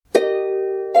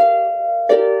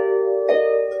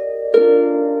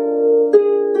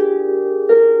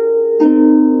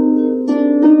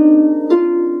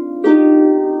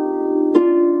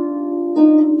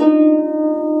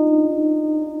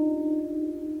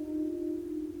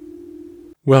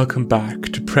Welcome back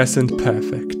to Present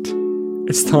Perfect.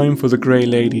 It's time for the Grey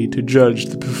Lady to judge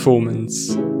the performance.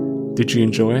 Did you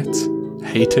enjoy it?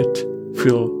 Hate it?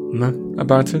 Feel meh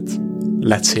about it?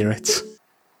 Let's hear it.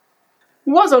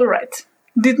 Was alright.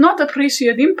 Did not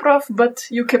appreciate improv, but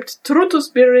you kept true to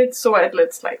spirit, so I'd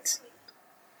let slide.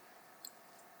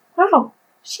 Wow,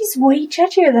 she's way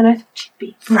judgier than I thought she'd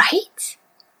be. Right?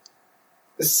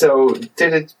 So,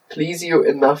 did it please you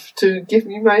enough to give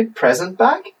me my present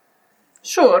back?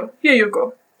 Sure, here you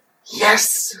go.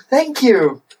 Yes, thank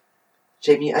you.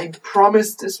 Jamie, I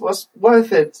promised this was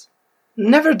worth it.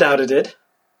 Never doubted it.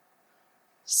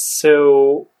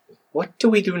 So, what do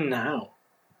we do now?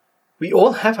 We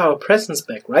all have our presents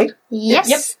back, right? Yes.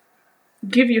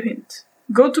 Yep. Give you hint.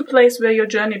 Go to place where your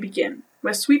journey began,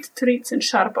 where sweet treats and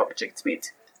sharp objects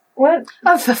meet. What?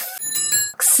 Oh, for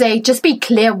f***'s sake, just be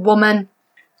clear, woman.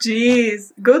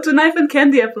 Jeez, go to knife and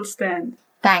candy apple stand.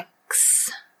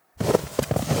 Thanks.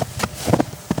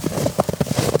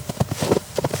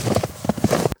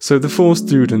 So the four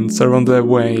students are on their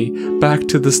way back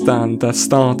to the stand that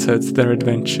started their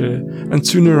adventure and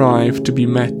soon arrive to be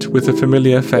met with a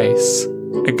familiar face.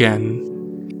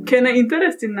 Again. Can I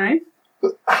interest in knife?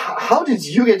 How did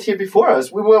you get here before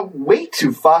us? We were way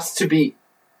too fast to be...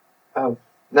 Oh,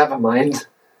 never mind.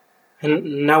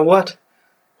 And now what?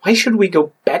 Why should we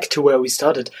go back to where we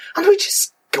started? Aren't we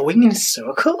just going in a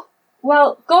circle?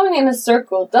 Well, going in a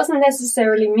circle doesn't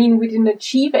necessarily mean we didn't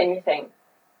achieve anything.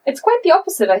 It's quite the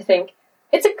opposite, I think.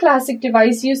 It's a classic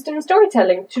device used in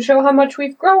storytelling to show how much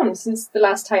we've grown since the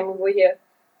last time we were here.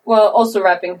 While also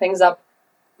wrapping things up.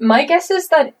 My guess is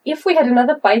that if we had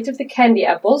another bite of the candy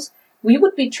apples, we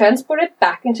would be transported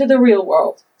back into the real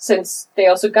world, since they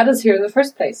also got us here in the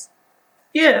first place.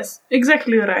 Yes,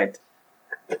 exactly right.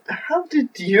 How did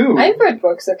you... I've read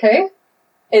books, okay?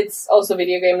 It's also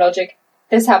video game logic.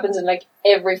 This happens in like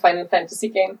every Final Fantasy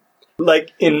game.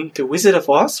 Like in The Wizard of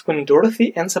Oz, when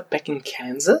Dorothy ends up back in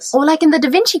Kansas? Or like in the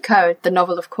Da Vinci Code, the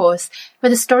novel of course, where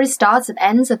the story starts and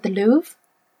ends at the Louvre.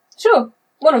 Sure,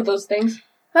 one of those things.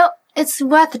 Well, it's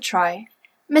worth a try.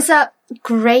 Miss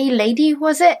Grey Lady,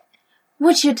 was it?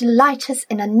 Would you delight us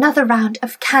in another round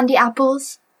of candy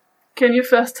apples? Can you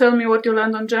first tell me what you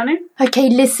learned on journey? Okay,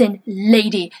 listen,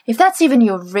 lady, if that's even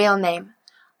your real name.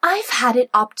 I've had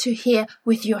it up to here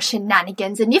with your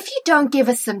shenanigans, and if you don't give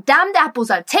us some damned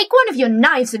apples, I'll take one of your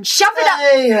knives and shove it up—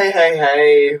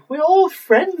 Hey. We're all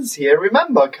friends here,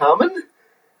 remember, Carmen?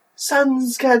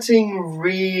 Sun's getting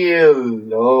real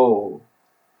low.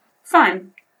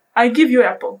 Fine. I give you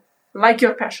apple. Like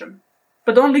your passion.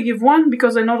 But only give one,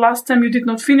 because I know last time you did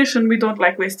not finish and we don't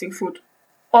like wasting food.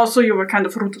 Also, you were kind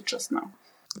of rude just now.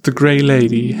 The Grey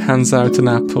Lady hands out an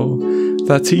apple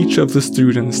that each of the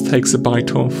students takes a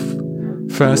bite of.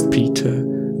 First Peter,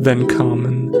 then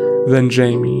Carmen, then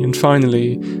Jamie, and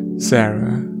finally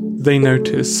Sarah. They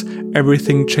notice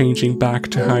everything changing back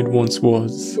to how it once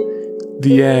was.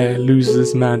 The air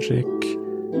loses magic.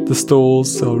 The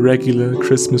stalls sell regular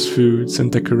Christmas foods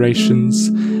and decorations,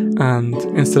 and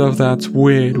instead of that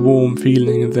weird warm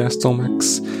feeling in their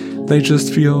stomachs, they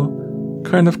just feel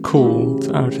kind of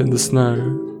cold out in the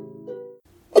snow.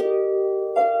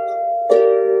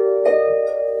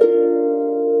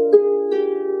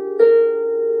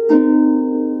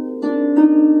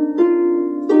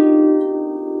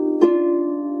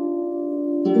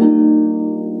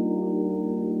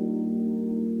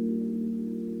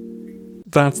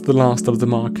 That's the last of the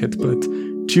market, but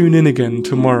tune in again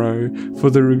tomorrow for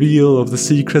the reveal of the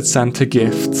Secret Santa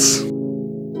gifts.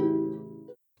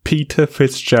 Peter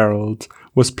Fitzgerald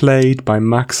was played by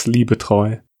Max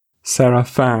Liebetreu. Sarah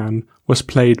Fan was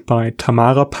played by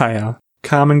Tamara Peyer.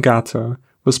 Carmen Gatto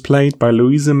was played by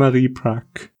Louise Marie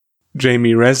Brack.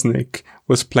 Jamie Resnick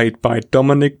was played by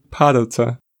Dominic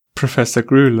Padotter. Professor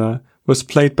Grüller was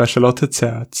played by Charlotte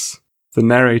Zerz. The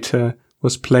narrator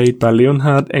was played by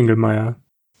Leonhard Engelmeyer.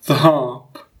 The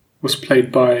harp was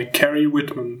played by Carrie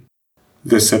Whitman.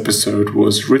 This episode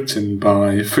was written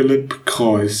by Philip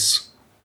Kreuss.